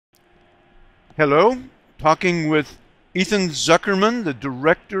Hello, talking with Ethan Zuckerman, the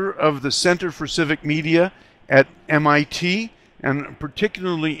director of the Center for Civic Media at MIT, and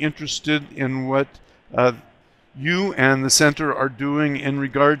particularly interested in what you and the center are doing in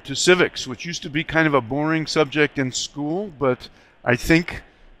regard to civics, which used to be kind of a boring subject in school, but I think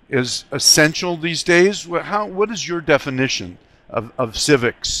is essential these days. What is your definition of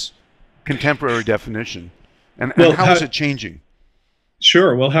civics, contemporary definition, and how is it changing?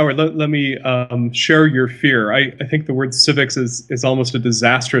 Sure. Well, Howard, let me share your fear. I think the word civics is almost a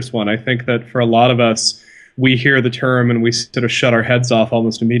disastrous one. I think that for a lot of us, we hear the term and we sort of shut our heads off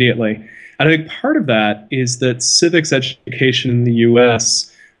almost immediately. And I think part of that is that civics education in the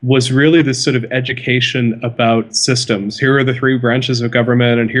US was really this sort of education about systems. Here are the three branches of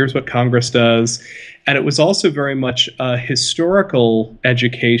government, and here's what Congress does. And it was also very much a historical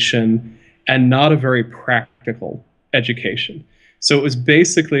education and not a very practical education. So it was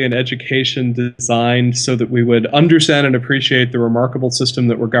basically an education designed so that we would understand and appreciate the remarkable system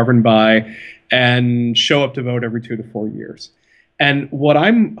that we're governed by and show up to vote every 2 to 4 years. And what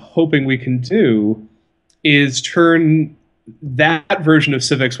I'm hoping we can do is turn that version of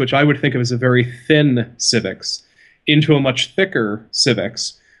civics, which I would think of as a very thin civics, into a much thicker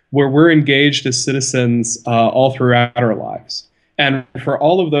civics, where we're engaged as citizens all throughout our lives. And for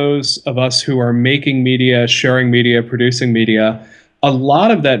all of those of us who are making media, sharing media, producing media, a lot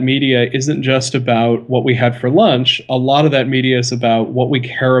of that media isn't just about what we had for lunch. A lot of that media is about what we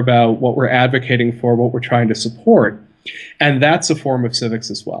care about, what we're advocating for, what we're trying to support. And that's a form of civics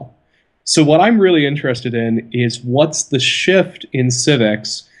as well. So what I'm really interested in is what's the shift in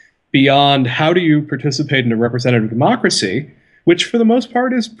civics beyond how do you participate in a representative democracy, which for the most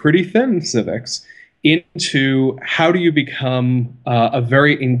part is pretty thin civics, into how do you become a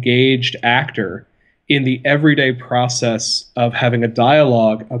very engaged actor in the everyday process of having a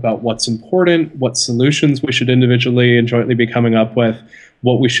dialogue about what's important, what solutions we should individually and jointly be coming up with,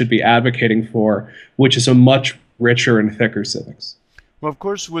 what we should be advocating for, which is a much richer and thicker civics. Well, of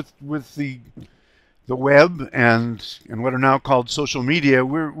course, with the web and what are now called social media,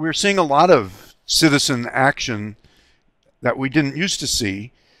 we're seeing a lot of citizen action that we didn't used to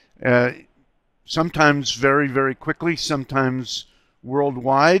see. Sometimes very, very quickly, sometimes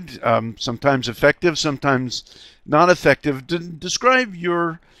worldwide, sometimes effective, sometimes not effective. Describe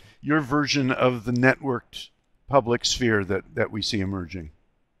your version of the networked public sphere that we see emerging.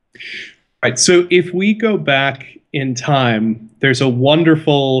 Right. So if we go back in time, there's a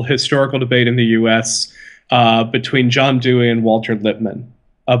wonderful historical debate in the US between John Dewey and Walter Lippmann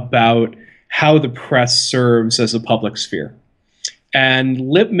about how the press serves as a public sphere. And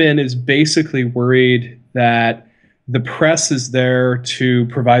Lippmann is basically worried that the press is there to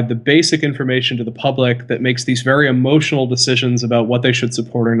provide the basic information to the public that makes these very emotional decisions about what they should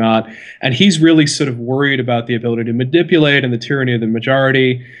support or not. And he's really sort of worried about the ability to manipulate and the tyranny of the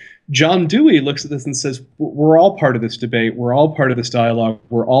majority. John Dewey looks at this and says, we're all part of this debate. We're all part of this dialogue.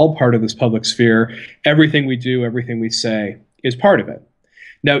 We're all part of this public sphere. Everything we do, everything we say is part of it.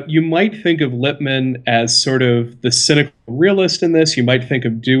 Now, you might think of Lippmann as sort of the cynical realist in this. You might think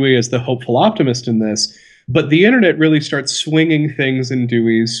of Dewey as the hopeful optimist in this. But the internet really starts swinging things in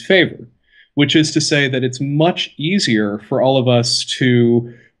Dewey's favor, which is to say that it's much easier for all of us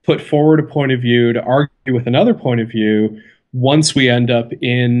to put forward a point of view, to argue with another point of view, once we end up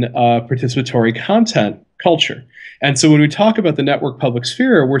in a participatory content culture. And so when we talk about the network public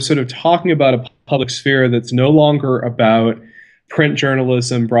sphere, we're sort of talking about a public sphere that's no longer about print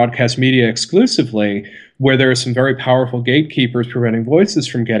journalism, broadcast media exclusively, where there are some very powerful gatekeepers preventing voices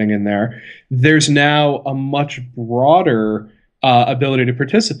from getting in there. There's now a much broader ability to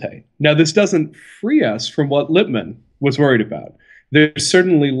participate. Now, this doesn't free us from what Lippmann was worried about. There's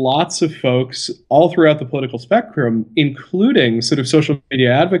certainly lots of folks all throughout the political spectrum, including sort of social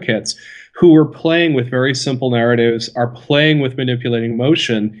media advocates, who are playing with very simple narratives, are playing with manipulating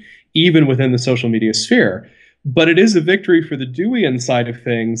emotion, even within the social media sphere. But it is a victory for the Deweyan side of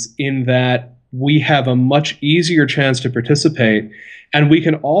things in that we have a much easier chance to participate, and we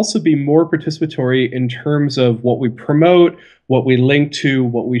can also be more participatory in terms of what we promote, what we link to,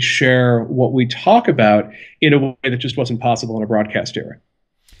 what we share, what we talk about in a way that just wasn't possible in a broadcast era.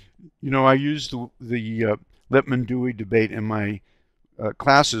 You know, I use the Lippmann-Dewey debate in my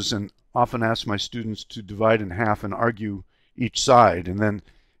classes and often ask my students to divide in half and argue each side, and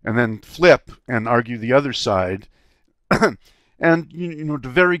then flip and argue the other side. And you know, to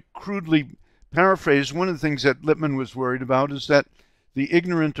very crudely paraphrase, one of the things that Lippmann was worried about is that the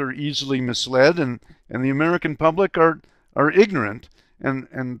ignorant are easily misled, and the American public are ignorant.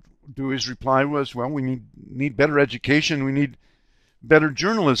 And Dewey's reply was, well, we need better education, we need better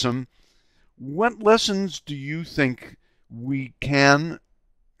journalism. What lessons do you think we can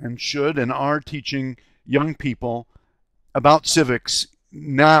and should and are teaching young people about civics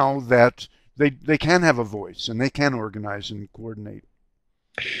now that they can have a voice and they can organize and coordinate?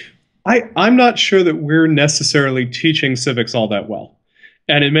 I'm not sure that we're necessarily teaching civics all that well.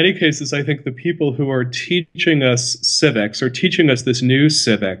 And in many cases, I think the people who are teaching us civics or teaching us this new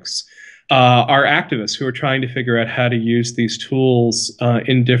civics are activists who are trying to figure out how to use these tools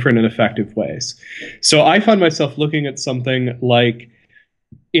in different and effective ways. So I find myself looking at something like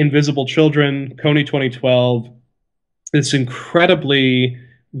Invisible Children, Coney 2012, this incredibly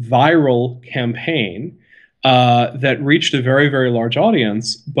viral campaign that reached a very, very large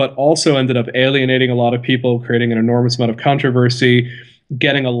audience, but also ended up alienating a lot of people, creating an enormous amount of controversy,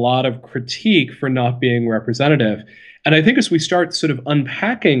 getting a lot of critique for not being representative. And I think as we start sort of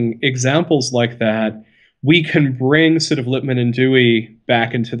unpacking examples like that, we can bring sort of Lippmann and Dewey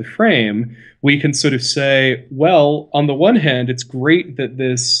back into the frame. We can sort of say, well, on the one hand, it's great that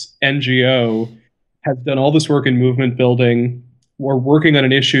this NGO has done all this work in movement building, or working on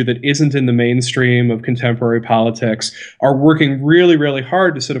an issue that isn't in the mainstream of contemporary politics, are working really, really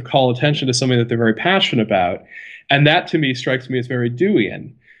hard to sort of call attention to something that they're very passionate about. And that, to me, strikes me as very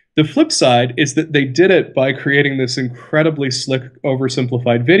Deweyan. The flip side is that they did it by creating this incredibly slick,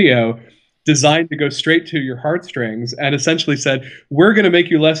 oversimplified video designed to go straight to your heartstrings and essentially said, we're going to make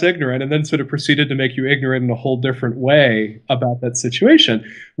you less ignorant, and then sort of proceeded to make you ignorant in a whole different way about that situation,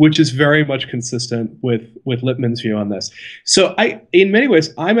 which is very much consistent with Lippmann's view on this. So in many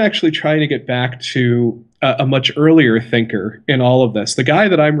ways, I'm actually trying to get back to a much earlier thinker in all of this. The guy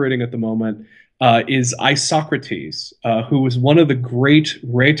that I'm reading at the moment is Isocrates, who was one of the great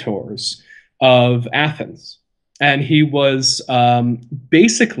rhetors of Athens. And he was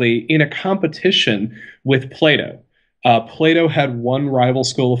basically in a competition with Plato. Plato had one rival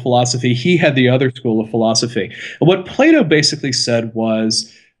school of philosophy. He had the other school of philosophy. And what Plato basically said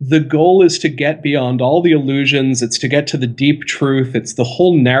was, the goal is to get beyond all the illusions. It's to get to the deep truth. It's the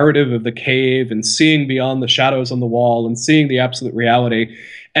whole narrative of the cave and seeing beyond the shadows on the wall and seeing the absolute reality.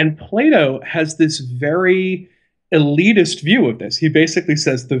 And Plato has this very elitist view of this. He basically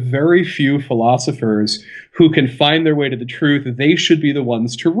says the very few philosophers who can find their way to the truth, they should be the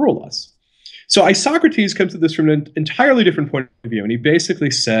ones to rule us. So Isocrates comes at this from an entirely different point of view, and he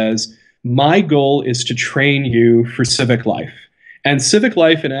basically says, my goal is to train you for civic life. And civic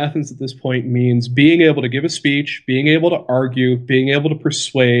life in Athens at this point means being able to give a speech, being able to argue, being able to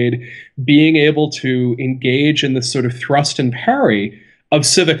persuade, being able to engage in this sort of thrust and parry of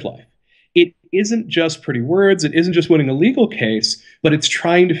civic life. It isn't just pretty words, it isn't just winning a legal case, but it's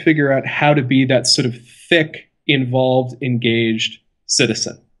trying to figure out how to be that sort of thick, involved, engaged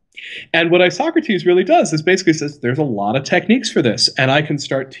citizen. And what Isocrates really does is basically says there's a lot of techniques for this, and I can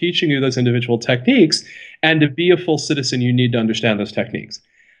start teaching you those individual techniques, and to be a full citizen, you need to understand those techniques.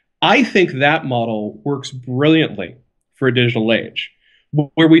 I think that model works brilliantly for a digital age,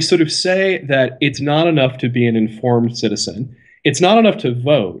 where we sort of say that it's not enough to be an informed citizen, it's not enough to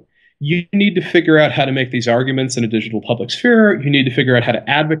vote. You need to figure out how to make these arguments in a digital public sphere. You need to figure out how to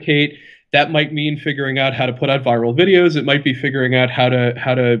advocate. That might mean figuring out how to put out viral videos. It might be figuring out how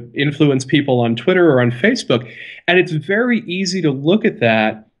to influence people on Twitter or on Facebook. And it's very easy to look at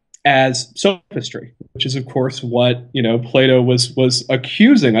that as sophistry, which is, of course, what Plato was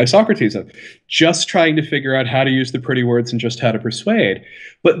accusing Isocrates of, just trying to figure out how to use the pretty words and just how to persuade.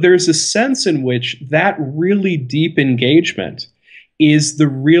 But there's a sense in which that really deep engagement is the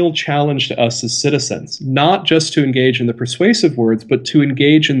real challenge to us as citizens, not just to engage in the persuasive words, but to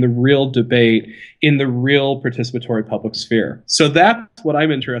engage in the real debate, in the real participatory public sphere. So that's what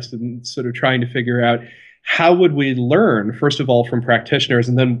I'm interested in sort of trying to figure out. How would we learn, first of all, from practitioners,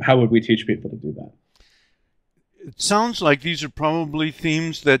 and then how would we teach people to do that? It sounds like these are probably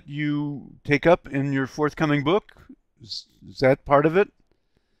themes that you take up in your forthcoming book. Is that part of it?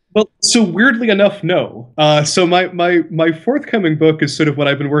 Well, so weirdly enough, no. So my forthcoming book is sort of what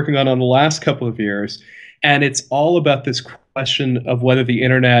I've been working on the last couple of years, and it's all about this question of whether the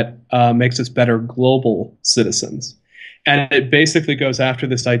internet makes us better global citizens. And it basically goes after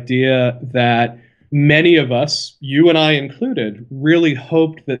this idea that many of us, you and I included, really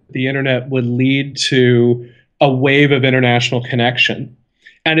hoped that the internet would lead to a wave of international connection.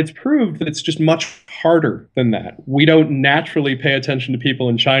 And it's proved that it's just much harder than that. We don't naturally pay attention to people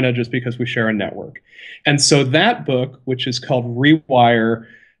in China just because we share a network. And so that book, which is called Rewire,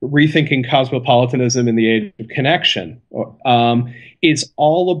 Rethinking Cosmopolitanism in the Age of Connection, is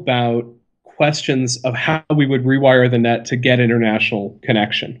all about questions of how we would rewire the net to get international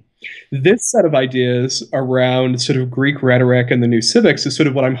connection. This set of ideas around sort of Greek rhetoric and the new civics is sort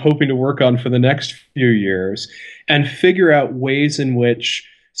of what I'm hoping to work on for the next few years and figure out ways in which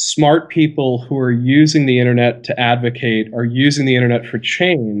smart people who are using the internet to advocate, are using the internet for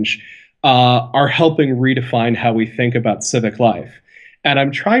change, are helping redefine how we think about civic life. And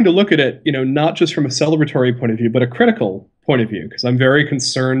I'm trying to look at it, not just from a celebratory point of view, but a critical point of view, because I'm very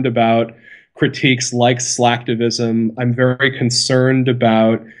concerned about critiques like slacktivism. I'm very concerned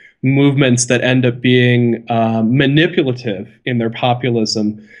about movements that end up being manipulative in their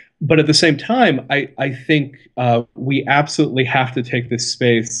populism. But at the same time, I think we absolutely have to take this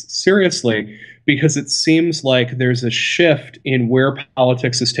space seriously, because it seems like there's a shift in where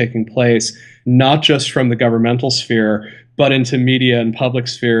politics is taking place, not just from the governmental sphere, but into media and public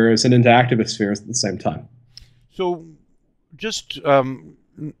spheres and into activist spheres at the same time. So just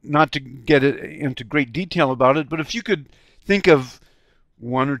not to get into great detail about it, but if you could think of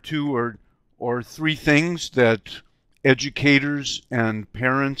one or two or three things that educators and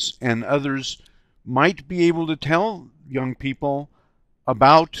parents and others might be able to tell young people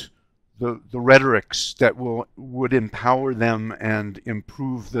about the rhetorics that would empower them and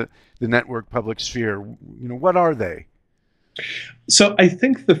improve the network public sphere. What are they? So I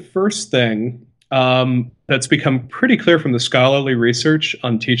think the first thing that's become pretty clear from the scholarly research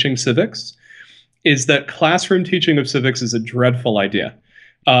on teaching civics is that classroom teaching of civics is a dreadful idea.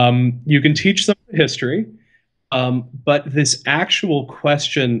 You can teach some history, but this actual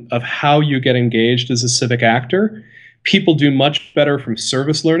question of how you get engaged as a civic actor, people do much better from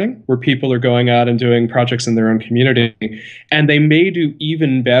service learning, where people are going out and doing projects in their own community. And they may do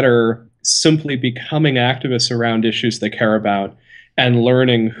even better simply becoming activists around issues they care about and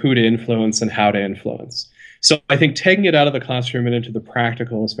learning who to influence and how to influence. So I think taking it out of the classroom and into the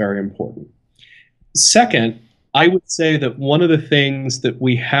practical is very important. Second, I would say that one of the things that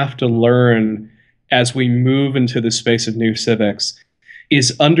we have to learn as we move into the space of new civics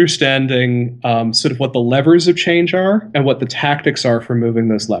is understanding sort of what the levers of change are and what the tactics are for moving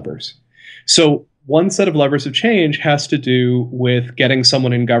those levers. So one set of levers of change has to do with getting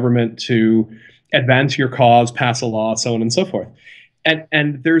someone in government to advance your cause, pass a law, so on and so forth.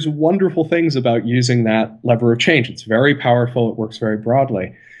 And there's wonderful things about using that lever of change. It's very powerful. It works very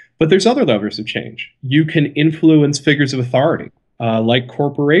broadly. But there's other levers of change. You can influence figures of authority, like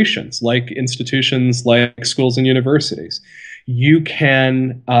corporations, like institutions, like schools and universities. You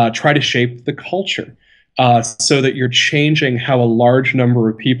can try to shape the culture so that you're changing how a large number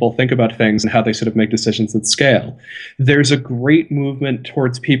of people think about things and how they sort of make decisions at scale. There's a great movement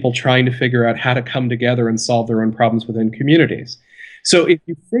towards people trying to figure out how to come together and solve their own problems within communities. So if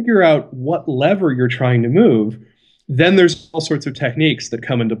you figure out what lever you're trying to move, then there's all sorts of techniques that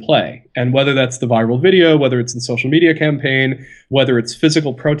come into play. And whether that's the viral video, whether it's the social media campaign, whether it's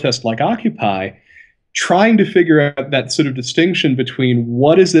physical protest like Occupy, trying to figure out that sort of distinction between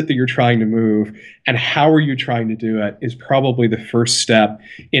what is it that you're trying to move and how are you trying to do it is probably the first step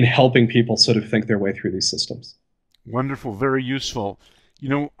in helping people sort of think their way through these systems. Wonderful, very useful.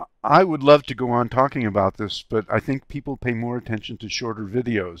 I would love to go on talking about this, but I think people pay more attention to shorter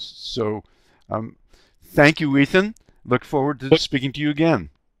videos. So thank you, Ethan. Look forward to speaking to you again.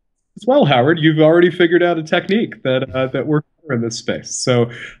 As well, Howard, you've already figured out a technique that works in this space.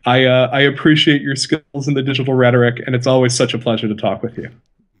 So I appreciate your skills in the digital rhetoric, and it's always such a pleasure to talk with you.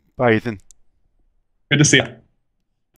 Bye, Ethan. Good to see you.